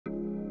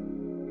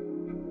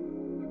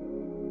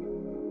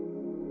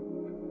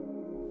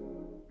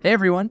Hey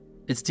everyone,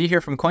 it's D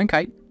here from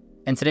CoinKite,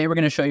 and today we're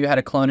going to show you how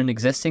to clone an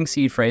existing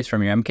seed phrase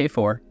from your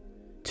Mk4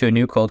 to a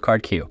new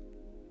COLDCARD Q.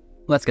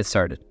 Let's get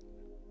started.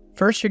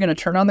 First, you're going to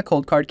turn on the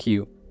COLDCARD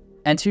Q,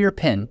 enter your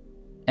PIN,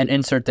 and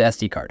insert the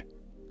SD card.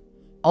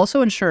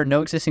 Also ensure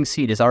no existing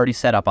seed is already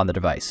set up on the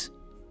device.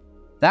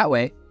 That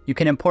way, you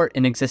can import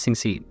an existing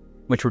seed,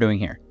 which we're doing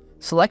here.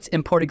 Select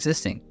Import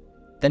Existing,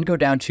 then go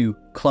down to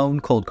Clone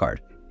COLDCARD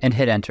and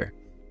hit Enter.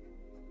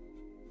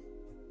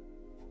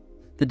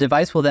 The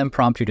device will then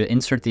prompt you to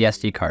insert the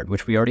SD card,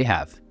 which we already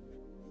have.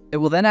 It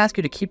will then ask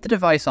you to keep the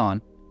device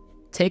on,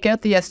 take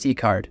out the SD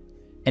card,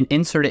 and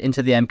insert it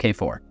into the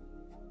Mk4.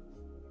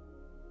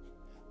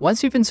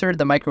 Once you've inserted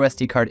the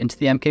microSD card into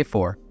the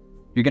Mk4,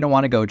 you're going to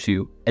want to go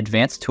to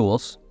Advanced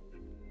Tools,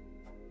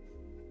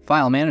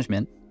 File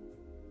Management,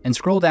 and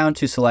scroll down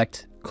to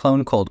select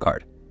Clone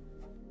COLDCARD.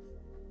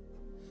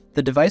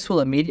 The device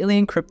will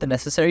immediately encrypt the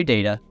necessary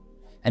data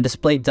and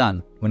display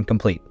Done when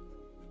complete.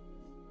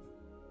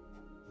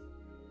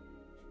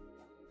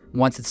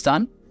 Once it's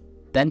done,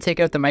 then take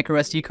out the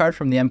microSD card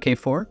from the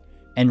Mk4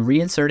 and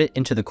reinsert it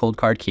into the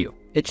COLDCARD Q.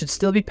 It should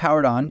still be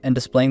powered on and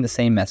displaying the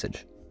same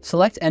message.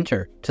 Select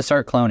Enter to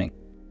start cloning.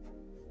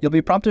 You'll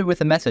be prompted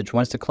with a message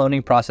once the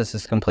cloning process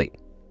is complete.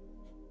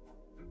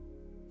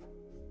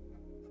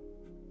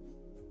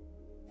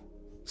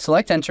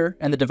 Select Enter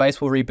and the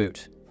device will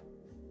reboot.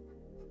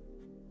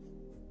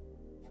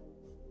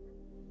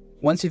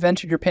 Once you've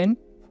entered your PIN,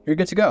 you're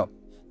good to go.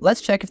 Let's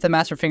check if the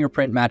master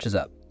fingerprint matches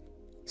up.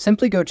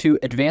 Simply go to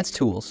Advanced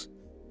Tools,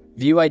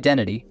 View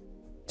Identity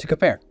to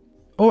compare,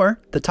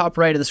 or the top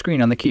right of the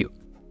screen on the Q.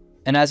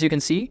 And as you can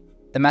see,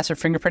 the master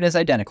fingerprint is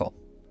identical.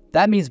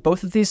 That means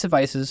both of these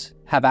devices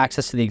have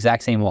access to the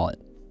exact same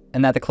wallet,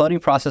 and that the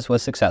cloning process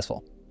was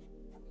successful.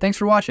 Thanks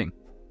for watching.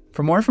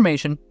 For more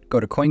information, go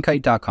to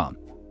coinkite.com.